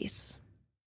Bodies.